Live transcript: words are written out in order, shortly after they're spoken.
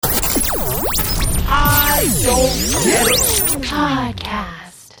I Don't Get It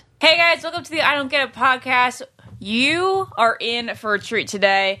Podcast. Hey guys, welcome to the I Don't Get It podcast. You are in for a treat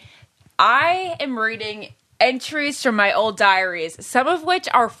today. I am reading entries from my old diaries, some of which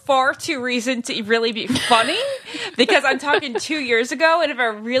are far too recent to really be funny because I'm talking 2 years ago, and if I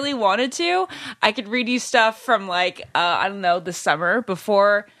really wanted to, I could read you stuff from I don't know, the summer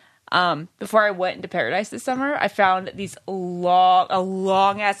before I went into Paradise this summer. I found these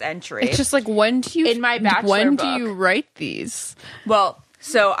long ass entry. It's just like, when do you in my Bachelor book. do you write these? Well,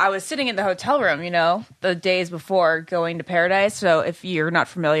 so I was sitting in the hotel room, the days before going to Paradise. So if you're not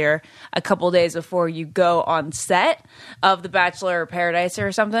familiar, a couple days before you go on set of The Bachelor or Paradise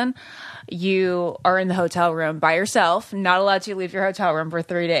or something, you are in the hotel room by yourself, not allowed to leave your hotel room for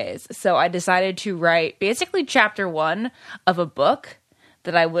 3 days. So I decided to write basically chapter 1 of a book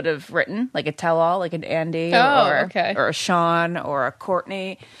that I would have written, like a tell-all, like an Andy or a Sean or a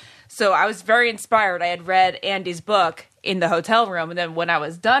Courtney. So I was very inspired. I had read Andy's book in the hotel room, and then when I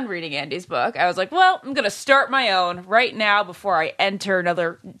was done reading Andy's book, I was like, well, I'm going to start my own right now before I enter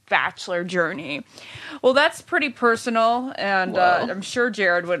another Bachelor journey. Well, that's pretty personal, and I'm sure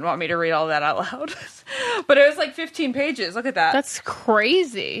Jared wouldn't want me to read all that out loud. But it was like 15 pages. Look at that. That's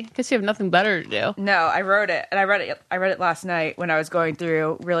crazy. Guess you have nothing better to do. No, I wrote it, and I read it last night when I was going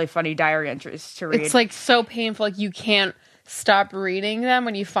through really funny diary entries to read. It's like so painful, like you can't stop reading them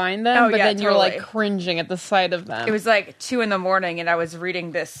when you find them, then you're like cringing at the sight of them. It was like 2 a.m, and I was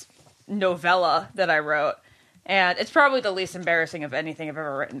reading this novella that I wrote, and it's probably the least embarrassing of anything I've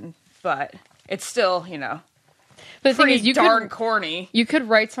ever written, but it's still, But the pretty thing is, darn corny. You could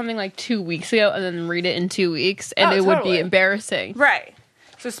write something like 2 weeks ago and then read it in 2 weeks, and it would be embarrassing. Right.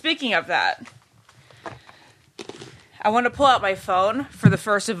 So speaking of that, I want to pull out my phone for the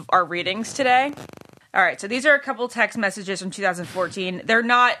first of our readings today. All right, so these are a couple text messages from 2014. They're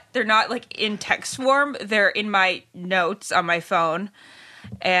not like in text form. They're in my notes on my phone.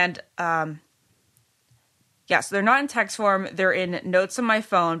 And so they're not in text form. They're in notes on my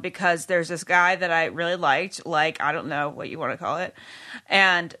phone because there's this guy that I really liked, I don't know what you want to call it.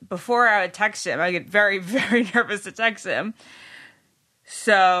 And before I would text him, I get very, very nervous to text him.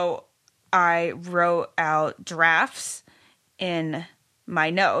 So I wrote out drafts in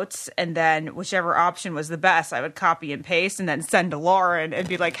my notes, and then whichever option was the best, I would copy and paste and then send to Lauren and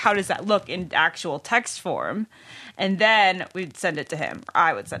be like, how does that look in actual text form? And then we'd send it to him.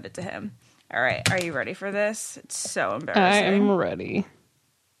 I would send it to him. All right. Are you ready for this? It's so embarrassing. I am ready.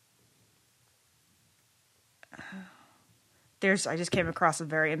 I just came across a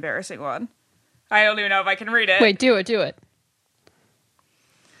very embarrassing one. I don't even know if I can read it. Wait, do it.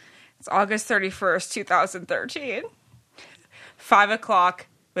 It's August 31st, 2013. 5 o'clock,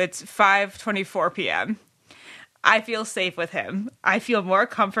 it's 5:24 p.m. I feel safe with him. I feel more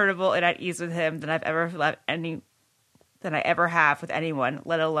comfortable and at ease with him than I ever have with anyone,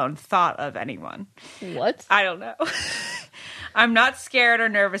 let alone thought of anyone. What? I don't know. I'm not scared or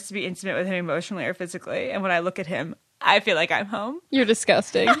nervous to be intimate with him emotionally or physically, and when I look at him, I feel like I'm home. You're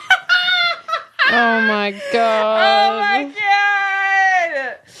disgusting. Oh my god. Oh my god.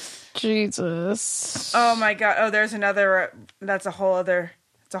 Jesus. Oh my god. Oh, there's another. That's a whole other.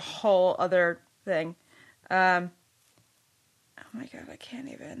 It's a whole other thing. Oh my god, I can't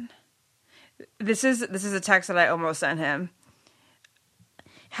even. This is a text that I almost sent him.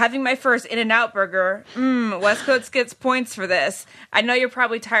 Having my first In-N-Out burger. West Coast gets points for this. I know you're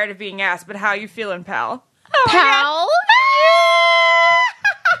probably tired of being asked, but how you feeling, pal? Oh, pal?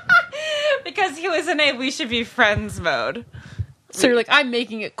 Because he was in a we should be friends mode. So you're like, I'm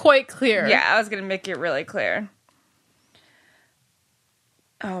making it quite clear. Yeah, I was going to make it really clear.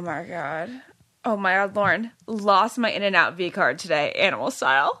 Oh my god. Oh my god, Lauren. Lost my In-N-Out V-card today, animal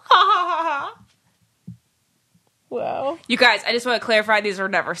style. Ha ha ha ha. Wow. You guys, I just want to clarify, these were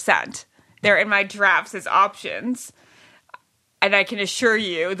never sent. They're in my drafts as options. And I can assure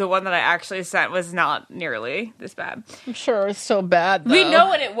you, the one that I actually sent was not nearly this bad. I'm sure it was so bad, though. We know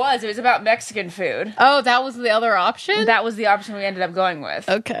what it was. It was about Mexican food. Oh, that was the other option? That was the option we ended up going with.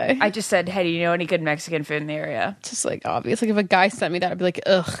 Okay. I just said, hey, do you know any good Mexican food in the area? Just like obvious. Like if a guy sent me that, I'd be like,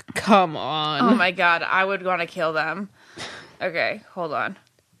 ugh, come on. Oh my god, I would want to kill them. Okay, hold on.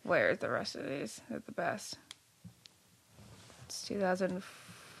 Where's the rest of these? They're the best. It's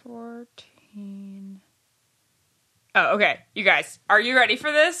 2014. Oh, okay. You guys, are you ready for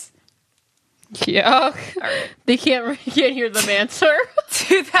this? Yeah. Right. They can't hear them answer.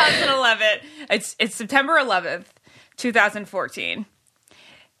 2011. It's September 11th, 2014.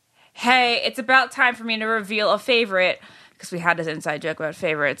 Hey, it's about time for me to reveal a favorite, because we had this inside joke about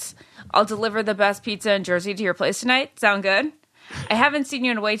favorites. I'll deliver the best pizza in Jersey to your place tonight. Sound good? I haven't seen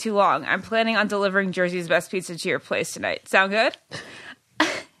you in way too long. I'm planning on delivering Jersey's best pizza to your place tonight. Sound good?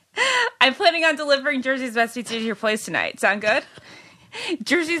 I'm planning on delivering Jersey's best pizza to your place tonight. Sound good?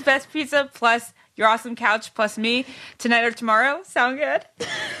 Jersey's best pizza plus your awesome couch plus me tonight or tomorrow. Sound good?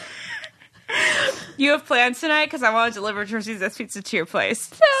 You have plans tonight because I want to deliver Jersey's best pizza to your place.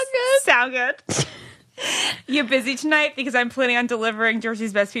 Sound good? Sound good? You busy tonight because I'm planning on delivering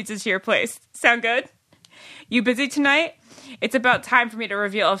Jersey's best pizza to your place. Sound good? You busy tonight? It's about time for me to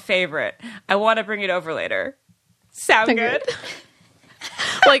reveal a favorite. I want to bring it over later. Sound good?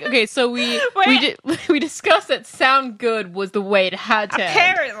 Like, okay, so we discussed that sound good was the way it had to end.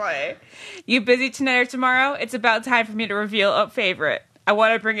 Apparently. You busy tonight or tomorrow? It's about time for me to reveal a favorite. I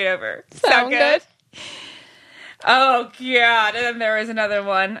want to bring it over. Sound good? Oh, God. And then there was another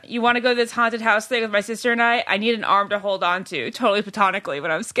one. You want to go to this haunted house thing with my sister and I? I need an arm to hold on to, totally platonically,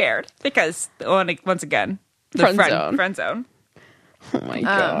 when I'm scared. Because, once again, the friend zone. Oh, my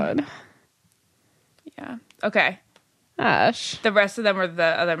God. Yeah. Okay. Ash. The rest of them were the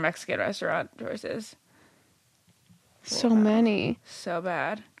other Mexican restaurant choices. So many. So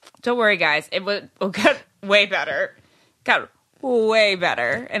bad. Don't worry, guys. It got way better. Got way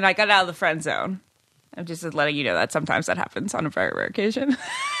better. And I got out of the friend zone. I'm just letting you know that sometimes that happens on a very rare occasion.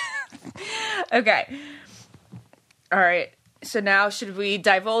 Okay. All right. So now should we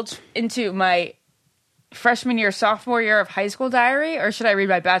divulge into my freshman year, sophomore year of high school diary, or should I read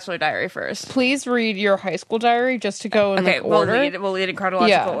my bachelor diary first? Please read your high school diary just to go in order. We'll lead in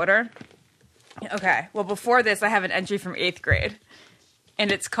chronological order. Okay. Well, before this, I have an entry from 8th grade,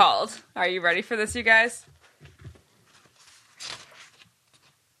 and it's called, are you ready for this, you guys?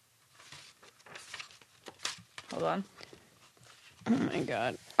 Hold on. Oh, my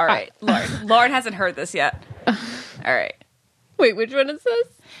God. All right. Lauren hasn't heard this yet. All right. Wait, which one is this?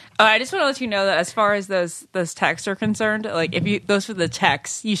 I just want to let you know that as far as those texts are concerned, like those were the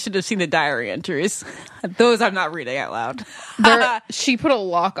texts, you should have seen the diary entries. Those I'm not reading out loud. She put a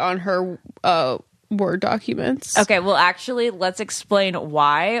lock on her Word documents. Okay, well, actually, let's explain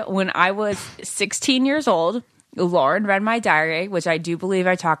why. When I was 16 years old, Lauren read my diary, which I do believe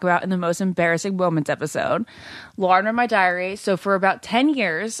I talk about in the most embarrassing moments episode. Lauren read my diary, so for about 10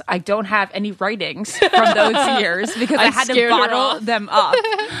 years, I don't have any writings from those years because I had to bottle them up.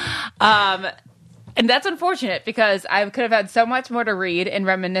 And that's unfortunate because I could have had so much more to read and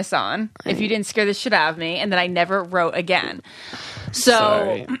reminisce on if you didn't scare the shit out of me, and then I never wrote again.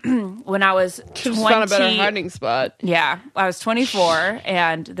 So when I was 20, found a better hiding spot. Yeah, I was 24,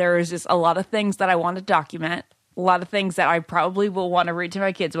 and there was just a lot of things that I wanted to document. A lot of things that I probably will want to read to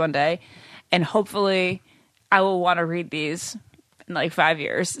my kids one day. And hopefully I will want to read these in like 5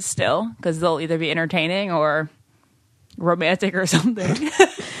 years still, because they'll either be entertaining or romantic or something.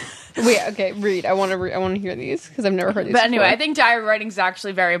 Wait, okay, read. I want to hear these because I've never heard these. But anyway, before. I think diary writing is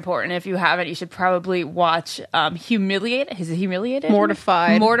actually very important. If you haven't, you should probably watch Humiliated. Is it Humiliated?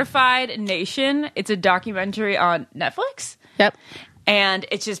 Mortified Nation. It's a documentary on Netflix. Yep. And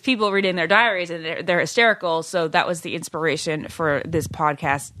it's just people reading their diaries, and they're hysterical. So that was the inspiration for this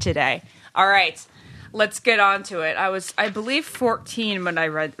podcast today. All right, let's get on to it. I believe 14 when I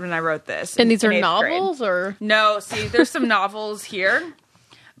wrote this. And these are novels, or no? See, there's some novels here,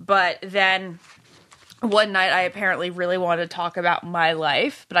 but then one night I apparently really wanted to talk about my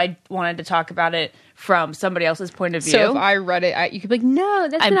life, but I wanted to talk about it from somebody else's point of view. So if I read it, you could be like, no,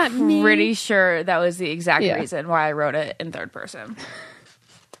 that's not me. I'm pretty sure that was the exact reason why I wrote it in third person.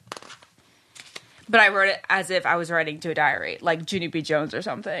 But I wrote it as if I was writing to a diary, like Junie B. Jones or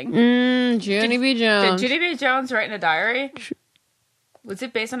something. Junie B. Jones. Did Junie B. Jones write in a diary? Was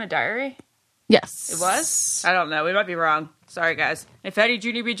it based on a diary? Yes. It was? I don't know. We might be wrong. Sorry, guys. If any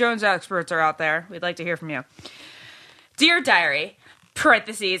Junie B. Jones experts are out there, we'd like to hear from you. Dear Diary,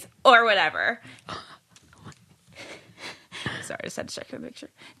 parentheses, or whatever. Sorry, I just had to check the picture.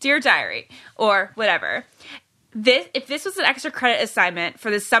 Dear Diary, or whatever. If this was an extra credit assignment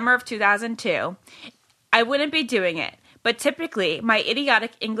for the summer of 2002, I wouldn't be doing it. But typically, my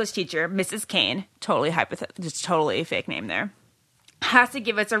idiotic English teacher, Mrs. Kane, just totally a fake name there, has to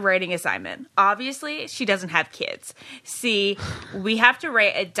give us a writing assignment. Obviously, she doesn't have kids. See, we have to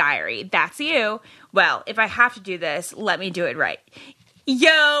write a diary. That's you. Well, if I have to do this, let me do it right.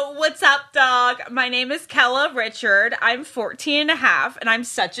 Yo, what's up, dog? My name is Kella Richard. I'm 14 and a half, and I'm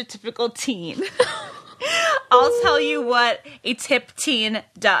such a typical teen. I'll tell you what a tip teen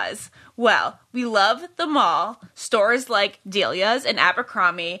does. Well, we love the mall. Stores like Delia's and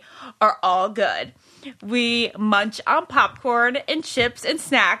Abercrombie are all good. We munch on popcorn and chips and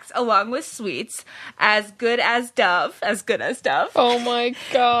snacks along with sweets as good as Dove. Oh my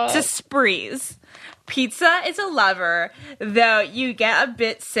God. To sprees. Pizza is a lover, though you get a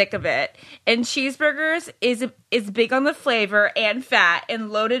bit sick of it. And cheeseburgers is big on the flavor and fat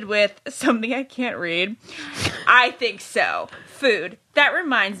and loaded with something I can't read. I think so. Food. That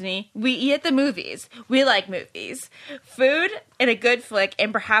reminds me, we eat at the movies. We like movies. Food and a good flick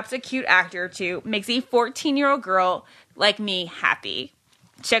and perhaps a cute actor or two makes a 14-year-old girl like me happy.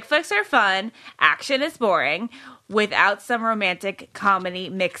 Chick flicks are fun. Action is boring. Without some romantic comedy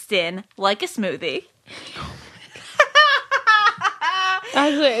mixed in like a smoothie.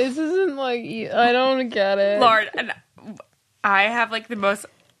 Actually, this isn't like, I don't get it. Lord, and I have like the most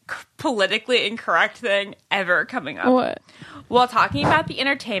politically incorrect thing ever coming up. What? While talking about the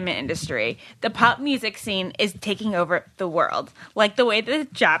entertainment industry, the pop music scene is taking over the world. Like the way the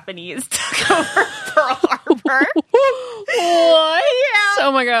Japanese took over Pearl Harbor. What? Yeah.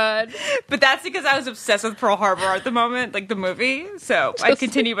 Oh my god. But that's because I was obsessed with Pearl Harbor at the moment, like the movie. So I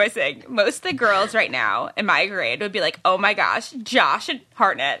continue by saying, most of the girls right now in my grade would be like, oh my gosh, Josh and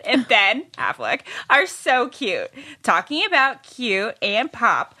Hartnett and Ben Affleck are so cute. Talking about cute and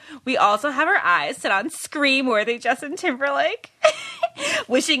pop, we also have our eyes set on scream-worthy Justin Timberlake.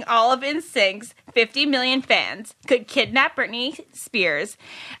 Wishing all of NSYNC's 50 million fans could kidnap Britney Spears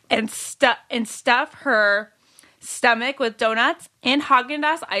and stuff her stomach with donuts and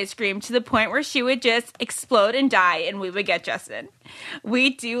Haagen-Dazs ice cream to the point where she would just explode and die and we would get Justin.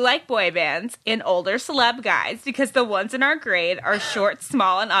 We do like boy bands and older celeb guys because the ones in our grade are short,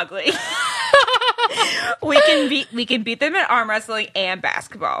 small, and ugly. we can beat them at arm wrestling and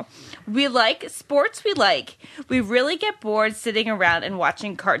basketball. We like sports we like. We really get bored sitting around and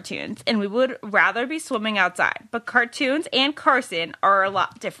watching cartoons, and we would rather be swimming outside. But cartoons and Carson are a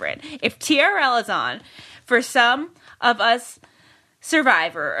lot different. If TRL is on, for some of us,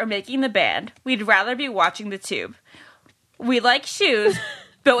 Survivor or Making the Band, we'd rather be watching The Tube. We like shoes,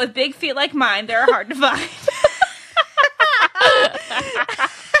 but with big feet like mine, they're hard to find.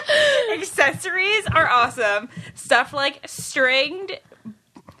 Accessories are awesome. Stuff like stringed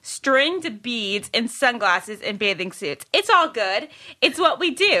beads and sunglasses and bathing suits. It's all good. It's what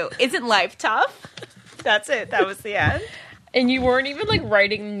we do. Isn't life tough? That's it. That was the end. And you weren't even like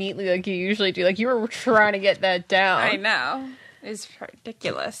writing neatly like you usually do. Like you were trying to get that down. I know. It's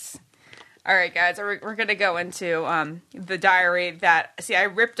ridiculous. All right, guys, we're going to go into the diary that, see, I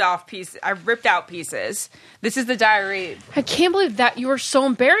ripped out pieces. This is the diary. I can't believe that you were so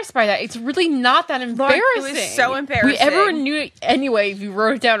embarrassed by that. It's really not that embarrassing. It was so embarrassing. Everyone knew it anyway if you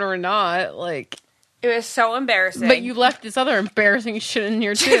wrote it down or not. Like, it was so embarrassing. But you left this other embarrassing shit in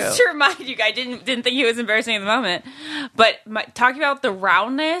here, too. Just to remind you, I didn't think it was embarrassing in the moment. But talking about the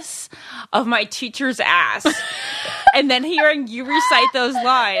roundness of my teacher's ass, and then hearing you recite those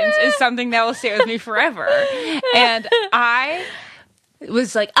lines is something that will stay with me forever. And I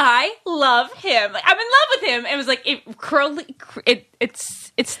was like, I love him. Like, I'm in love with him. And it was like, it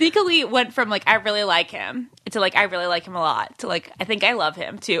sneakily went from like, I really like him to like, I really like him a lot to like, I think I love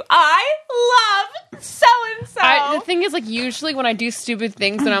him to I love so-and-so. The thing is, like, usually when I do stupid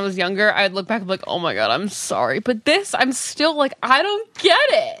things when I was younger, I'd look back and be like, oh my god, I'm sorry. But this, I'm still like, I don't get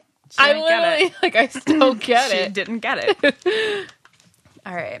it. I literally, like, I still get it. She didn't get it.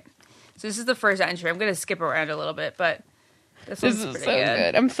 All right. So this is the first entry. I'm going to skip around a little bit, but this is so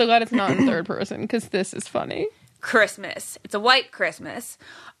good. I'm so glad it's not in third person, because this is funny. Christmas. It's a white Christmas.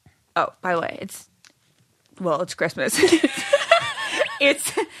 Oh, by the way, it's Christmas.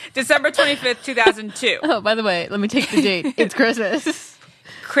 It's December 25th, 2002. Oh, by the way, let me take the date. It's Christmas.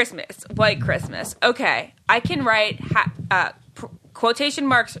 Christmas. White Christmas. Okay. I can write quotation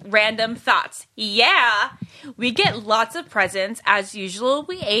marks random thoughts. Yeah. We get lots of presents. As usual,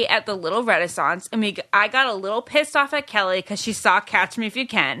 we ate at the Little Renaissance, and I got a little pissed off at Kelly because she saw Catch Me If You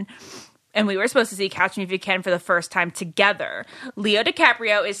Can. And we were supposed to see Catch Me If You Can for the first time together. Leo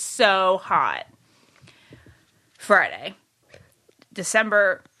DiCaprio is so hot. Friday,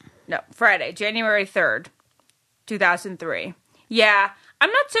 January 3rd, 2003. Yeah,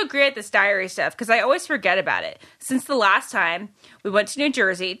 I'm not so great at this diary stuff because I always forget about it. Since the last time we went to New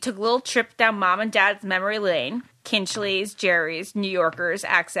Jersey, took a little trip down Mom and Dad's memory lane, Kinchley's, Jerry's, New Yorkers,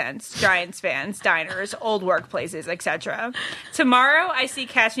 accents, Giants fans, diners, old workplaces, etc. Tomorrow I see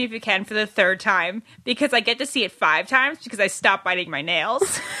Catch Me If You Can for the third time because I get to see it 5 times because I stopped biting my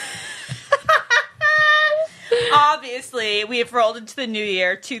nails. Obviously, we have rolled into the new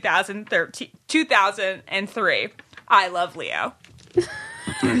year, 2003. I love Leo.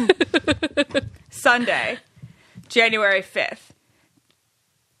 Sunday, January 5th.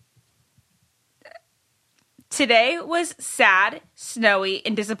 Today was sad, snowy,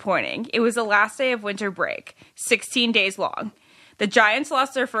 and disappointing. It was the last day of winter break, 16 days long. The Giants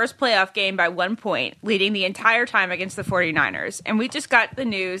lost their first playoff game by 1 point, leading the entire time against the 49ers. And we just got the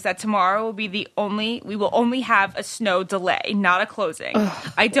news that tomorrow will be we will only have a snow delay, not a closing.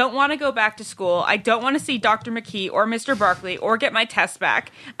 Ugh. I don't want to go back to school. I don't want to see Dr. McKee or Mr. Barkley or get my test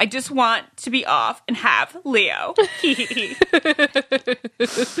back. I just want to be off and have Leo.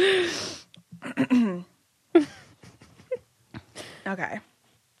 Okay.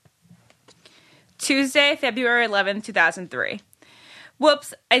 Tuesday, February 11th, 2003.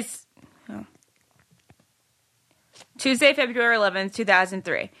 Whoops. Tuesday, February 11th,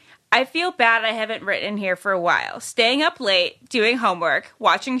 2003. I feel bad I haven't written here for a while. Staying up late, doing homework,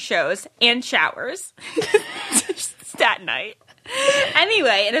 watching shows, and showers. Stat night.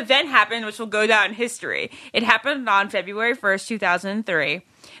 Anyway, an event happened which will go down in history. It happened on February 1st, 2003.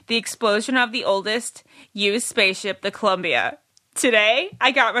 The explosion of the oldest used spaceship, the Columbia. Today, I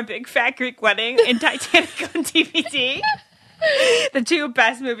got my big fat Greek wedding and Titanic on DVD. The 2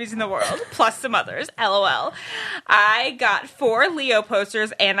 best movies in the world, plus some others. LOL. I got 4 Leo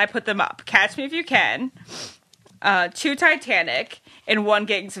posters and I put them up. Catch me if you can. 2 Titanic and 1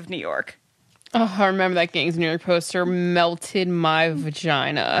 Gangs of New York. Oh, I remember that Gangs of New York poster melted my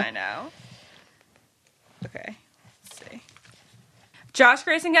vagina. I know. Okay, let's see. Josh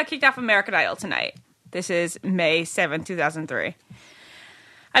Grayson got kicked off American Idol tonight. This is May 7th, 2003.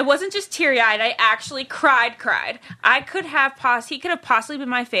 I wasn't just teary-eyed, I actually cried. He could have possibly been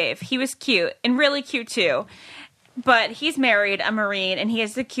my fave. He was cute, and really cute too. But he's married, a Marine, and he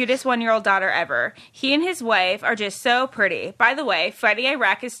has the cutest 1-year-old daughter ever. He and his wife are just so pretty. By the way, fighting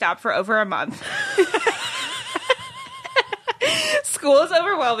Iraq has stopped for over a month. School is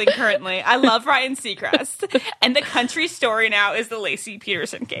overwhelming currently. I love Ryan Seacrest. And the country story now is the Lacey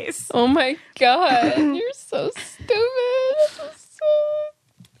Peterson case. Oh my god, you're so stupid.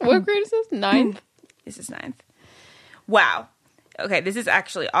 What grade is this? 9th? This is 9th. Wow. Okay, this is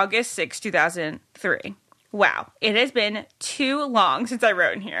actually August 6, 2003. Wow. It has been too long since I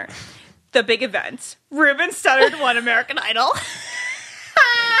wrote in here. The big events. Ruben Studdard won American Idol.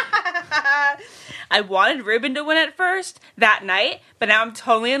 I wanted Ruben to win at first that night, but now I'm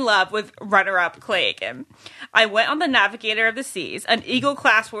totally in love with runner-up Clay Aiken. I went on the Navigator of the Seas, an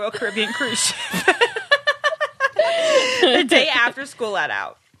Eagle-class Royal Caribbean cruise ship. The day after school let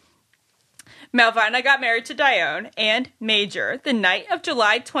out. Malvina got married to Dione, and Major, the night of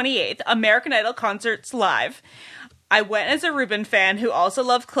July 28th, American Idol concerts live. I went as a Ruben fan who also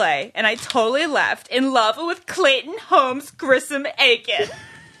loved Clay, and I totally left in love with Clayton Holmes Grissom Aiken.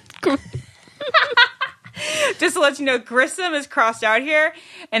 Just to let you know, Grissom is crossed out here,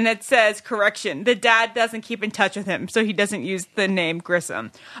 and it says, correction, the dad doesn't keep in touch with him, so he doesn't use the name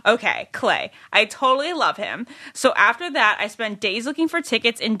Grissom. Okay, Clay. I totally love him. So after that, I spent days looking for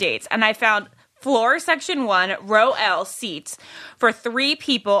tickets and dates, and I found floor section 1, row L seats for 3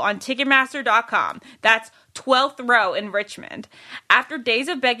 people on Ticketmaster.com. That's 12th row in Richmond. After days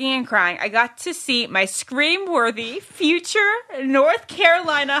of begging and crying, I got to see my scream-worthy future North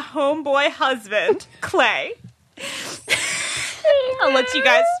Carolina homeboy husband, Clay. I'll let you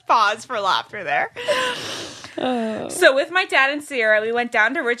guys pause for laughter there. Oh. So with my dad and Sierra, we went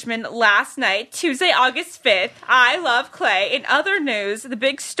down to Richmond last night, Tuesday, August 5th. I love Clay. In other news, the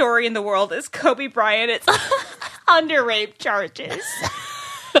big story in the world is Kobe Bryant is under rape charges.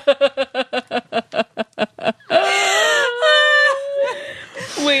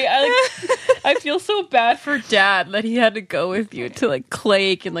 Wait, I feel so bad for Dad that he had to go with you to like Clay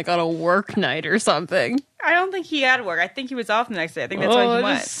Aiken like on a work night or something. I don't think he had work. I think he was off the next day. I think that's why he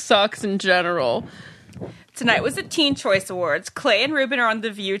went. It just sucks in general. Tonight was the Teen Choice Awards. Clay and Ruben are on The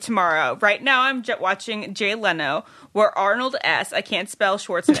View tomorrow. Right now I'm watching Jay Leno, where Arnold S., I can't spell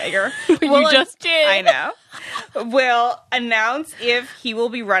Schwarzenegger. You just did. I know. Will announce if he will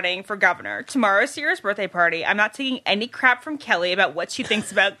be running for governor. Tomorrow's Sierra's birthday party. I'm not taking any crap from Kelly about what she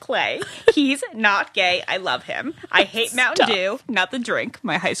thinks about Clay. He's not gay. I love him. I hate Mountain Dew, not the drink,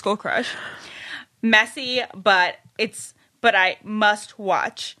 my high school crush. Messy, but I must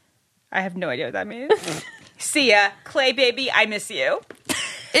watch. I have no idea what that means. See ya. Clay baby, I miss you.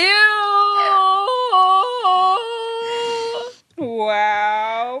 Ew.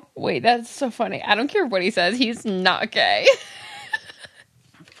 Wow. Wait, that's so funny. I don't care what he says. He's not gay.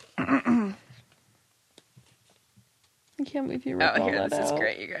 I can't believe you ripped all that this out. is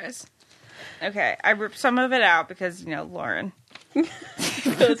great, you guys. Okay, I ripped some of it out because, Lauren. Because,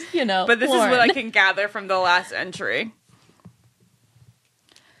 But this Lauren. is what I can gather from the last entry.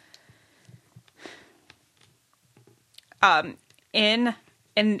 In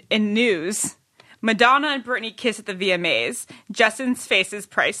news, Madonna and Britney kiss at the VMAs. Justin's face is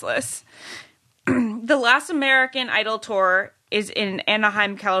priceless. The last American Idol tour is in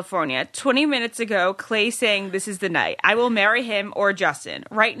Anaheim, California. 20 minutes ago, Clay saying this is the night. I will marry him or Justin.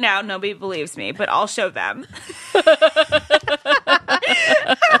 Right now, nobody believes me, but I'll show them.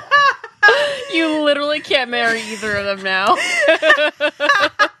 You literally can't marry either of them now.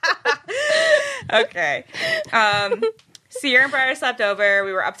 Okay. Sierra and Briar slept over.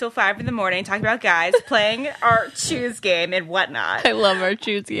 We were up till 5 in the morning talking about guys, playing our choose game and whatnot. I love our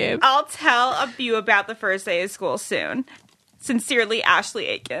choose game. I'll tell you about the first day of school soon. Sincerely, Ashley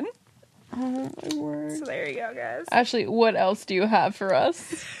Aiken. Oh, my word. So there you go, guys. Ashley, what else do you have for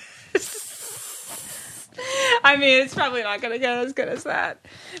us? I mean, it's probably not going to get as good as that.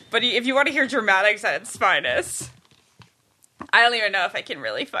 But if you want to hear dramatics at its finest, I don't even know if I can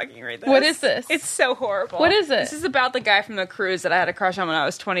really fucking read this. What is this? It's so horrible. What is it? This is about the guy from the cruise that I had a crush on when I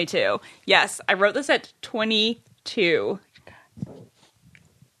was 22. Yes, I wrote this at 22.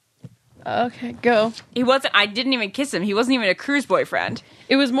 Okay, go. I didn't even kiss him. He wasn't even a cruise boyfriend.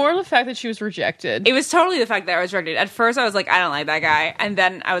 It was more the fact that she was rejected. It was totally the fact that I was rejected. At first, I was like, I don't like that guy. And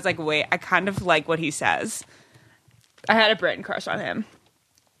then I was like, wait, I kind of like what he says. I had a Britain crush on him.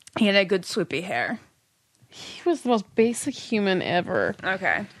 He had a good swoopy hair. He was the most basic human ever.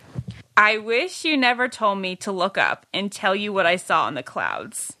 Okay. I wish you never told me to look up and tell you what I saw in the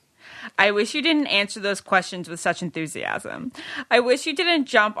clouds. I wish you didn't answer those questions with such enthusiasm. I wish you didn't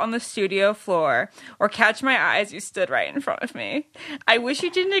jump on the studio floor or catch my eye as you stood right in front of me. I wish you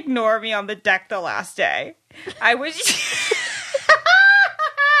didn't ignore me on the deck the last day. I wish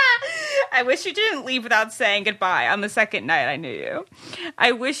I wish you didn't leave without saying goodbye on the second night I knew you.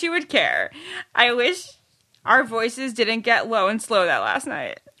 I wish you would care. I wish our voices didn't get low and slow that last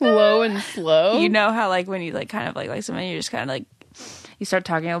night. Low and slow? You know how, like, when you, like, kind of like someone, you just kind of, like, you start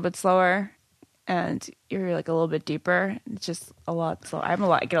talking a little bit slower and you're, like, a little bit deeper. It's just a lot slower. I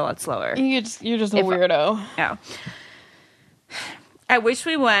get a lot slower. You're just a weirdo. Yeah. I wish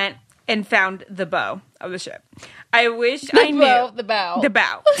we went and found the bow of the ship. I wish I knew. The bow. The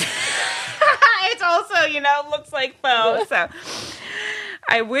bow. It's also, looks like bow, so...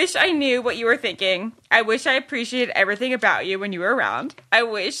 I wish I knew what you were thinking. I wish I appreciated everything about you when you were around. I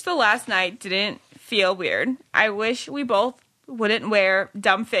wish the last night didn't feel weird. I wish we both wouldn't wear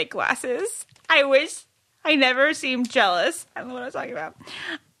dumb fake glasses. I wish I never seemed jealous. I don't know what I was talking about.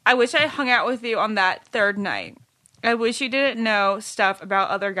 I wish I hung out with you on that third night. I wish you didn't know stuff about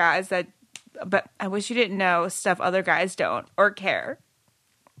other guys but I wish you didn't know stuff other guys don't or care.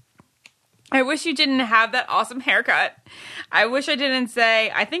 I wish you didn't have that awesome haircut. I wish I didn't say,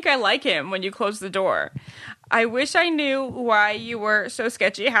 I think I like him when you close the door. I wish I knew why you were so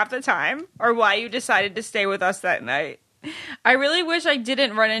sketchy half the time or why you decided to stay with us that night. I really wish I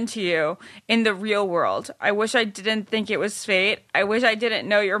didn't run into you in the real world. I wish I didn't think it was fate. I wish I didn't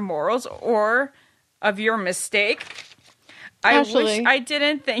know your morals or of your mistake. I wish I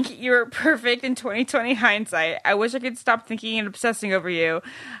didn't think you were perfect in 2020 hindsight. I wish I could stop thinking and obsessing over you.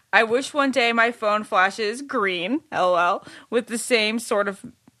 I wish one day my phone flashes green, LOL, with some sort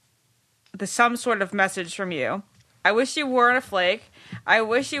of message from you. I wish you weren't a flake. I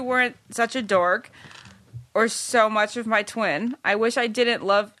wish you weren't such a dork or so much of my twin. I wish you didn't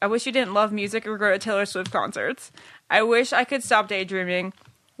love music or go to Taylor Swift concerts. I wish I could stop daydreaming.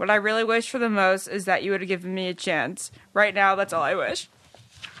 What I really wish for the most is that you would have given me a chance. Right now, that's all I wish.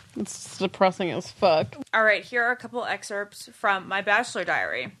 It's depressing as fuck. All right, here are a couple excerpts from my Bachelor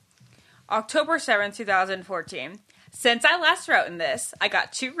diary. October 7th, 2014. Since I last wrote in this, I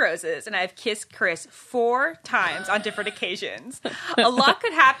got 2 roses and I've kissed Chris 4 times on different occasions. A lot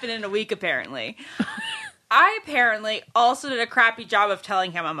could happen in a week, apparently. I apparently also did a crappy job of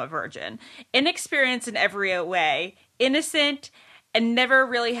telling him I'm a virgin. Inexperienced in every way, innocent, and never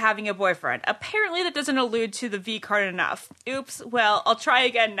really having a boyfriend. Apparently that doesn't allude to the V card enough. Oops, well, I'll try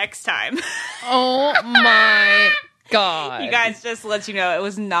again next time. Oh my god. You guys, just to let you know, it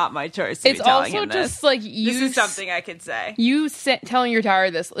was not my choice to be telling him this. It's also just like you... This is something I could say. You telling your diary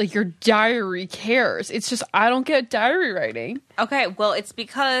this, like your diary cares. It's just, I don't get diary writing. Okay, well, it's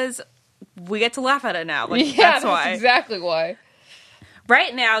because we get to laugh at it now. Like, yeah, that's why. Exactly why.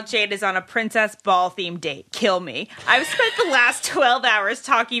 Right now, Jade is on a princess ball-themed date. Kill me. I've spent the last 12 hours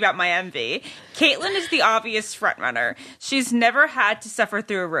talking about my MV. Caitlyn is the obvious frontrunner. She's never had to suffer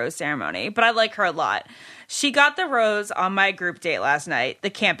through a rose ceremony, but I like her a lot. She got the rose on my group date last night, the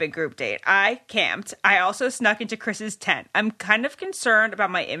camping group date. I camped. I also snuck into Chris's tent. I'm kind of concerned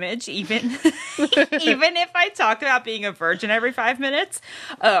about my image, even if I talk about being a virgin every 5 minutes.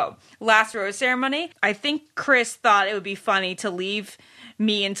 Oh, last rose ceremony. I think Chris thought it would be funny to leave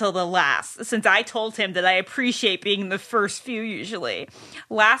me until the last, since I told him that I appreciate being the first few usually.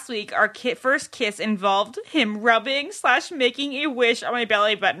 Last week, our first kiss involved him rubbing/making a wish on my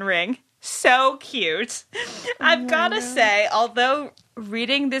belly button ring. So cute. I've gotta say, although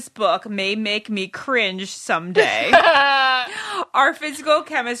reading this book may make me cringe someday, our physical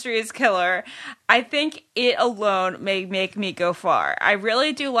chemistry is killer. I think it alone may make me go far. I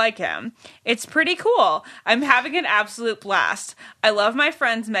really do like him. It's pretty cool. I'm having an absolute blast. I love my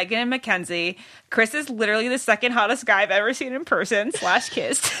friends Megan and Mackenzie. Chris is literally the second hottest guy I've ever seen in person /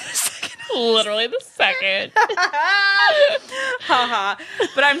 kissed. Literally the second. Haha.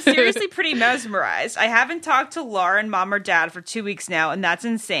 But I'm seriously pretty mesmerized. I haven't talked to Laura and Mom or Dad for 2 weeks now, and that's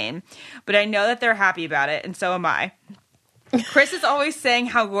insane. But I know that they're happy about it, and so am I. Chris is always saying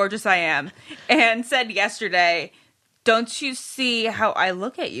how gorgeous I am, and said yesterday, "Don't you see how I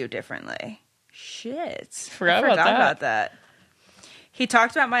look at you differently?" Shit. I forgot about that. He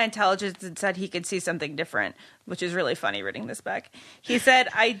talked about my intelligence and said he could see something different, which is really funny reading this back. He said,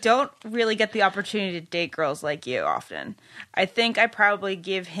 "I don't really get the opportunity to date girls like you often. I think I probably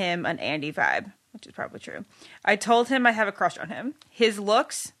give him an Andy vibe," which is probably true. I told him I have a crush on him.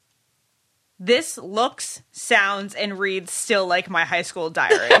 This looks, sounds, and reads still like my high school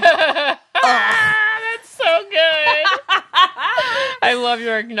diary. That's so good. I love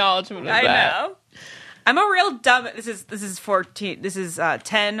your acknowledgement of that. I know. I'm a real dumb. This is 14. This is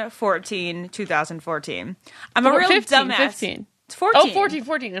 10/14/2014. I'm a real 15, dumbass. 15. It's 14. Oh, 14.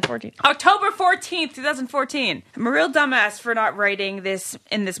 October 14th, 2014. I'm a real dumbass for not writing this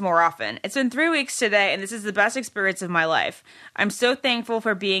more often. It's been 3 weeks today, and this is the best experience of my life. I'm so thankful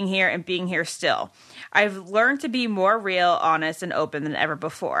for being here and being here still. I've learned to be more real, honest, and open than ever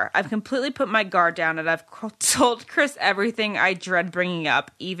before. I've completely put my guard down, and I've told Chris everything I dread bringing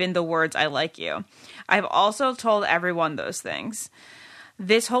up, even the words "I like you." I've also told everyone those things.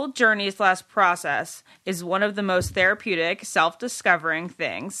 This whole journey/process is one of the most therapeutic, self-discovering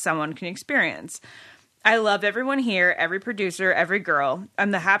things someone can experience. I love everyone here, every producer, every girl. I'm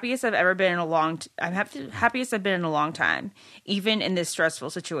the happiest I've ever been in a long happiest I've been in a long time, even in this stressful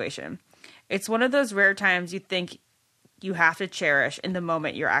situation. It's one of those rare times you think you have to cherish in the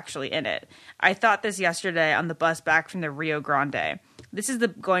moment you're actually in it. I thought this yesterday on the bus back from the Rio Grande. This is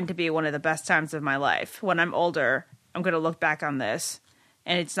going to be one of the best times of my life. When I'm older, I'm going to look back on this,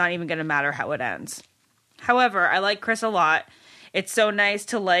 and it's not even going to matter how it ends. However, I like Chris a lot. It's so nice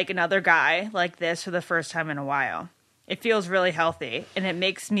to like another guy like this for the first time in a while. It feels really healthy, and it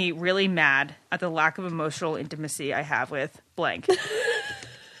makes me really mad at the lack of emotional intimacy I have with blank.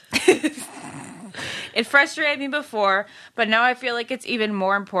 It frustrated me before, but now I feel like it's even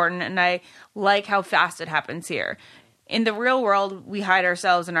more important, and I like how fast it happens here. In the real world, we hide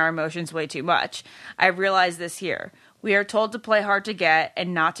ourselves and our emotions way too much. I realize this here. We are told to play hard to get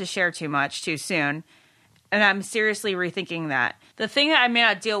and not to share too much too soon, and I'm seriously rethinking that. The thing that I may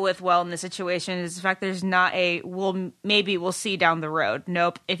not deal with well in this situation is the fact there's not a maybe we'll see down the road.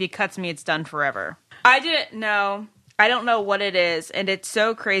 Nope, if he cuts me, it's done forever. I didn't know. I don't know what it is, and it's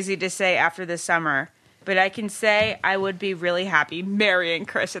so crazy to say after this summer, but I can say I would be really happy marrying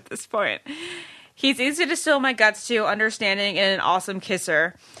Chris at this point. He's easy to still my guts to, understanding, and an awesome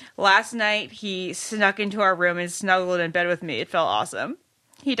kisser. Last night, he snuck into our room and snuggled in bed with me. It felt awesome.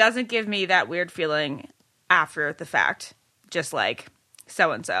 He doesn't give me that weird feeling after the fact, just like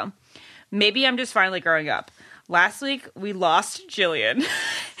so-and-so. Maybe I'm just finally growing up. Last week, we lost Jillian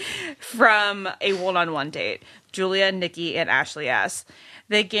from a one-on-one date. Julia, Nikki, and Ashley S.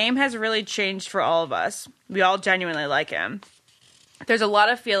 The game has really changed for all of us. We all genuinely like him. There's a lot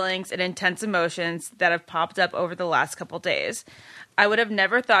of feelings and intense emotions that have popped up over the last couple days. I would have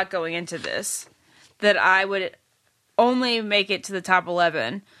never thought going into this that I would only make it to the top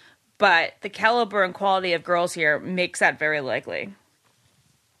 11, but the caliber and quality of girls here makes that very likely.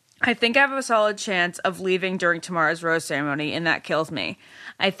 I think I have a solid chance of leaving during tomorrow's rose ceremony, and that kills me.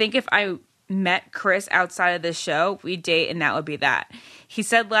 I think if I met Chris outside of this show, we'd date, and that would be that. He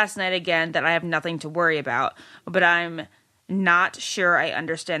said last night again that I have nothing to worry about, but I'm not sure I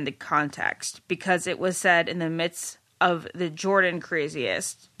understand the context because it was said in the midst of the Jordan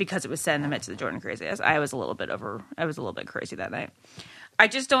craziest. I was a little bit crazy that night. I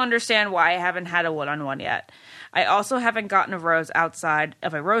just don't understand why I haven't had a one-on-one yet. I also haven't gotten a rose outside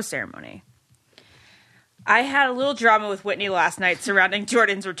of a rose ceremony. I had a little drama with Whitney last night surrounding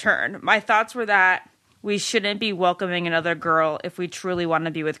Jordan's return. My thoughts were that we shouldn't be welcoming another girl if we truly want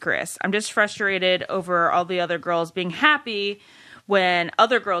to be with Chris. I'm just frustrated over all the other girls being happy when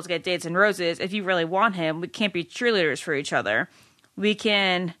other girls get dates and roses. If you really want him, we can't be cheerleaders for each other. We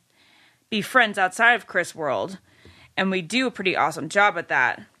can be friends outside of Chris' world, and we do a pretty awesome job at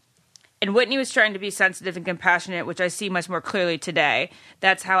that. And Whitney was trying to be sensitive and compassionate, which I see much more clearly today.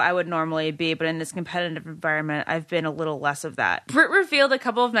 That's how I would normally be, but in this competitive environment, I've been a little less of that. Britt revealed a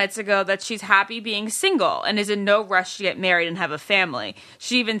couple of nights ago that she's happy being single and is in no rush to get married and have a family.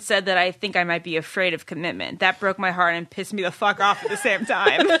 She even said that I think I might be afraid of commitment. That broke my heart and pissed me the fuck off at the same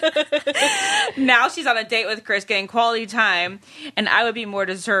time. Now she's on a date with Chris, getting quality time, and I would be more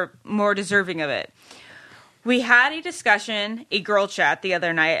deserving of it. We had a discussion, a girl chat the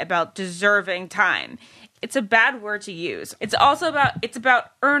other night about deserving time. It's a bad word to use. It's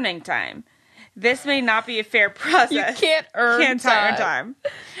about earning time. This may not be a fair process. You can't earn time.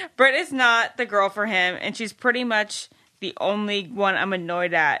 Britt is not the girl for him, and she's pretty much the only one I'm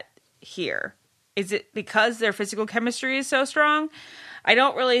annoyed at here. Is it because their physical chemistry is so strong? I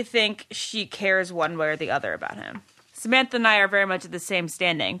don't really think she cares one way or the other about him. Samantha and I are very much at the same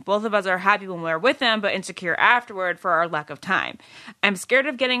standing. Both of us are happy when we're with him, but insecure afterward for our lack of time. I'm scared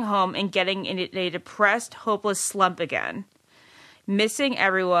of getting home and getting in a depressed, hopeless slump again. Missing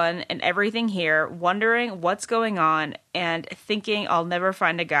everyone and everything here, wondering what's going on, and thinking I'll never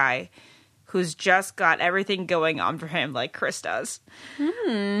find a guy who's just got everything going on for him like Chris does.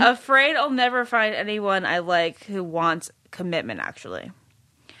 Afraid I'll never find anyone I like who wants commitment, actually.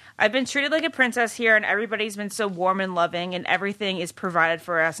 I've been treated like a princess here, and everybody's been so warm and loving, and everything is provided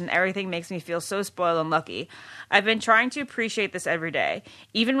for us, and everything makes me feel so spoiled and lucky. I've been trying to appreciate this every day.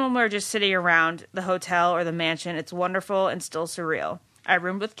 Even when we're just sitting around the hotel or the mansion, it's wonderful and still surreal. I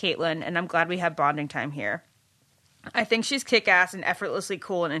roomed with Caitlin, and I'm glad we have bonding time here. I think she's kick-ass and effortlessly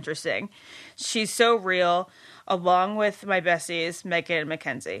cool and interesting. She's so real, along with my besties, Megan and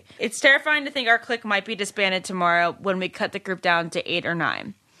Mackenzie. It's terrifying to think our clique might be disbanded tomorrow when we cut the group down to 8 or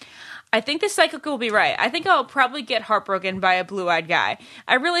 9. I think this cycle will be right. I think I'll probably get heartbroken by a blue-eyed guy.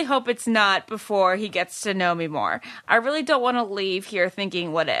 I really hope it's not before he gets to know me more. I really don't want to leave here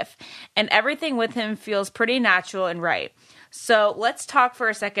thinking, what if? And everything with him feels pretty natural and right. So let's talk for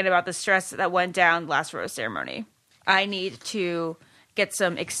a second about the stress that went down last rose ceremony. I need to get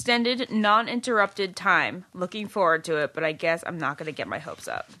some extended, non-interrupted time. Looking forward to it, but I guess I'm not going to get my hopes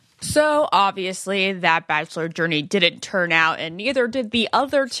up. So, obviously, that bachelor journey didn't turn out, and neither did the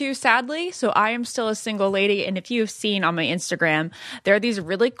other two, sadly. So, I am still a single lady, and if you've seen on my Instagram, there are these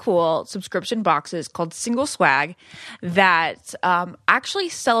really cool subscription boxes called Single Swag that actually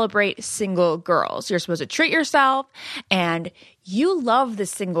celebrate single girls. You're supposed to treat yourself, and you love the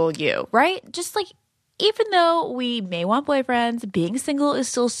single you, right? Just like, even though we may want boyfriends, being single is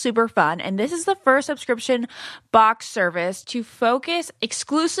still super fun. And this is the first subscription box service to focus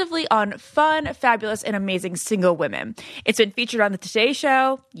exclusively on fun, fabulous, and amazing single women. It's been featured on The Today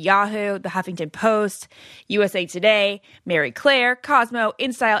Show, Yahoo, The Huffington Post, USA Today, Mary Claire, Cosmo,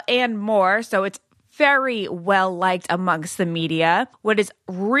 InStyle, and more. So it's very well liked amongst the media. What is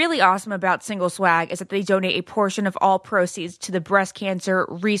really awesome about Single Swag is that they donate a portion of all proceeds to the Breast Cancer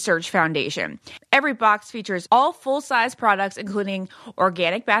Research Foundation. Every box features all full-size products, including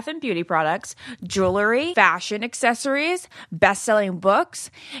organic bath and beauty products, jewelry, fashion accessories, best-selling books,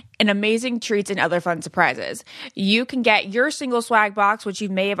 and amazing treats and other fun surprises. You can get your Single Swag box, which you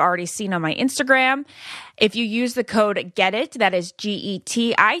may have already seen on my Instagram, if you use the code GETIT, that is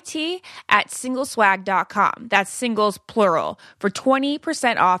GETIT, at singleswag.com. That's singles plural, for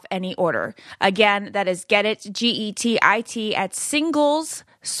 20% off any order. Again, that is GETIT, GETIT, at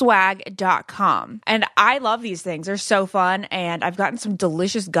singleswag.com. And I love these things. They're so fun, and I've gotten some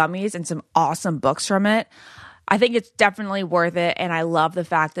delicious gummies and some awesome books from it. I think it's definitely worth it, and I love the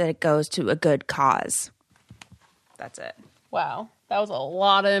fact that it goes to a good cause. That's it. Wow. That was a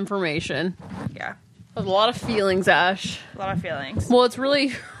lot of information. Yeah. That was a lot of feelings, Ash. A lot of feelings. Well, it's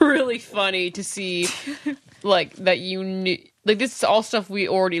really, really funny to see, like, that you knew... Like, this is all stuff we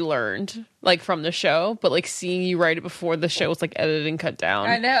already learned, like, from the show. But, like, seeing you write it before the show was, like, edited and cut down.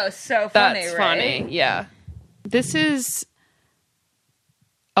 I know. It's so funny, That's right? funny, yeah. This is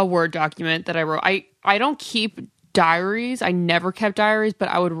a Word document that I wrote. I don't keep diaries. I never kept diaries, but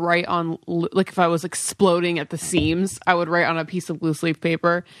I would write on, like, if I was exploding at the seams, I would write on a piece of loose leaf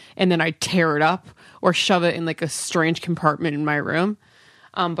paper, and then I'd tear it up or shove it in, like, a strange compartment in my room.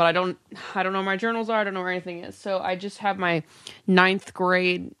 But I don't know where my journals are. I don't know where anything is. So I just have my 9th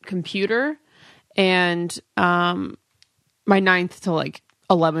grade computer and my 9th to, like,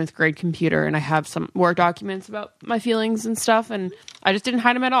 11th grade computer, and I have some Word documents about my feelings and stuff, and I just didn't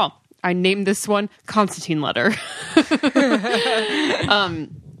hide them at all. I named this one Constantine letter.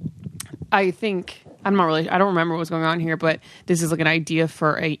 I think I don't remember what was going on here, but this is like an idea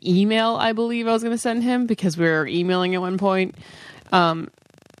for a email I believe I was going to send him because we were emailing at one point.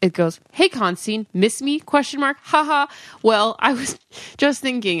 It goes, "Hey Constantine, miss me? ? Haha. Well, I was just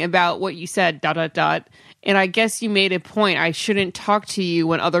thinking about what you said, ... And I guess you made a point. I shouldn't talk to you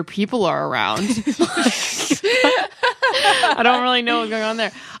when other people are around." I don't really know what's going on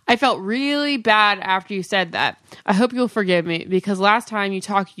there. I felt really bad after you said that. I hope you'll forgive me because last time you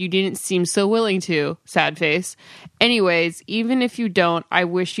talked, you didn't seem so willing to. Sad face. Anyways, even if you don't, I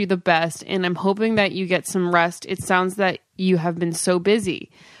wish you the best and I'm hoping that you get some rest. It sounds that you have been so busy.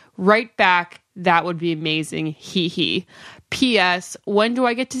 Right back. That would be amazing. Hee hee. P.S. When do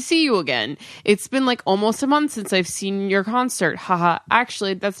I get to see you again? It's been like almost a month since I've seen your concert. Haha.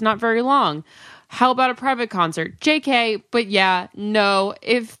 Actually, that's not very long. How about a private concert? JK, but yeah, no.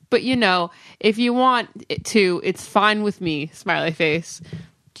 If you want it to, it's fine with me. Smiley face.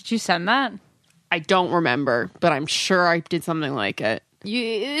 Did you send that? I don't remember, but I'm sure I did something like it.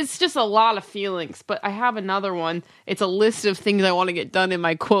 It's just a lot of feelings, but I have another one. It's a list of things I want to get done in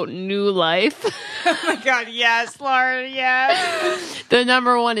my, quote, new life. Oh my God, yes, Lauren, yes. The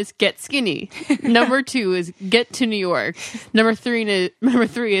number 1 is get skinny. Number 2 is get to New York. Number 3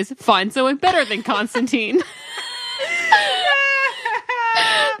 is find someone better than Constantine.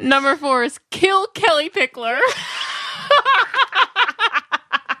 Number 4 is kill Kelly Pickler.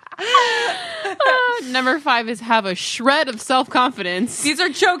 Number 5 is have a shred of self-confidence. These are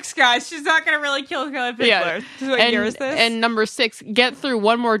jokes, guys. She's not going to really kill Kelly Pickler. Yeah. What year is this? And number 6, get through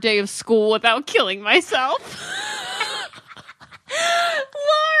one more day of school without killing myself.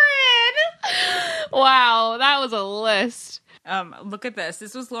 Lauren! Wow, that was a list. Look at this.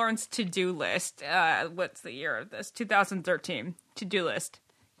 This was Lauren's to-do list. What's the year of this? 2013. To-do list.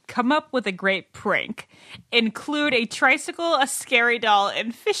 Come up with a great prank. Include a tricycle, a scary doll,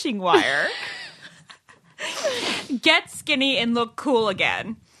 and fishing wire. Get skinny and look cool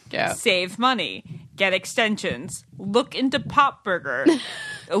again. Yeah. Save money. Get extensions. Look into Pop Burger.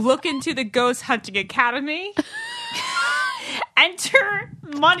 Look into the Ghost Hunting Academy. Enter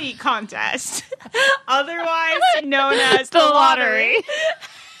money contest. Otherwise known as the lottery.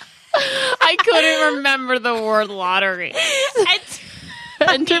 I couldn't remember the word lottery.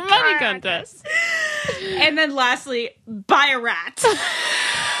 Enter money contest. And then lastly, buy a rat.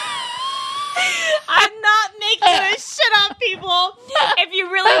 I'm not making this shit up, people. If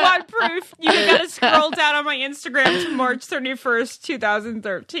you really want proof, you gotta scroll down on my Instagram to March 31st,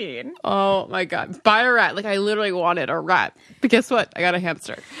 2013. Oh my God. Buy a rat. Like I literally wanted a rat. But guess what? I got a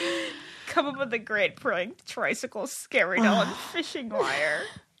hamster. Come up with a great prank. Tricycle, scary doll, and fishing wire.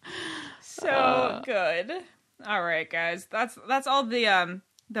 So good. All right, guys. That's all the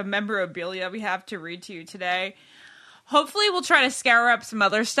memorabilia we have to read to you today. Hopefully we'll try to scour up some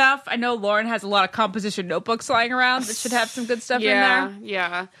other stuff. I know Lauren has a lot of composition notebooks lying around that should have some good stuff in there.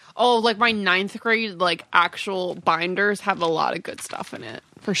 Yeah. Oh, like my 9th grade, like actual binders have a lot of good stuff in it.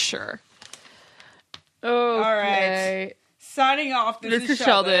 For sure. Oh, all right. Signing off. This is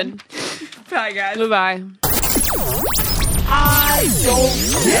Sheldon. Bye, guys. Bye-bye. I don't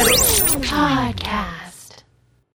get it. Podcast.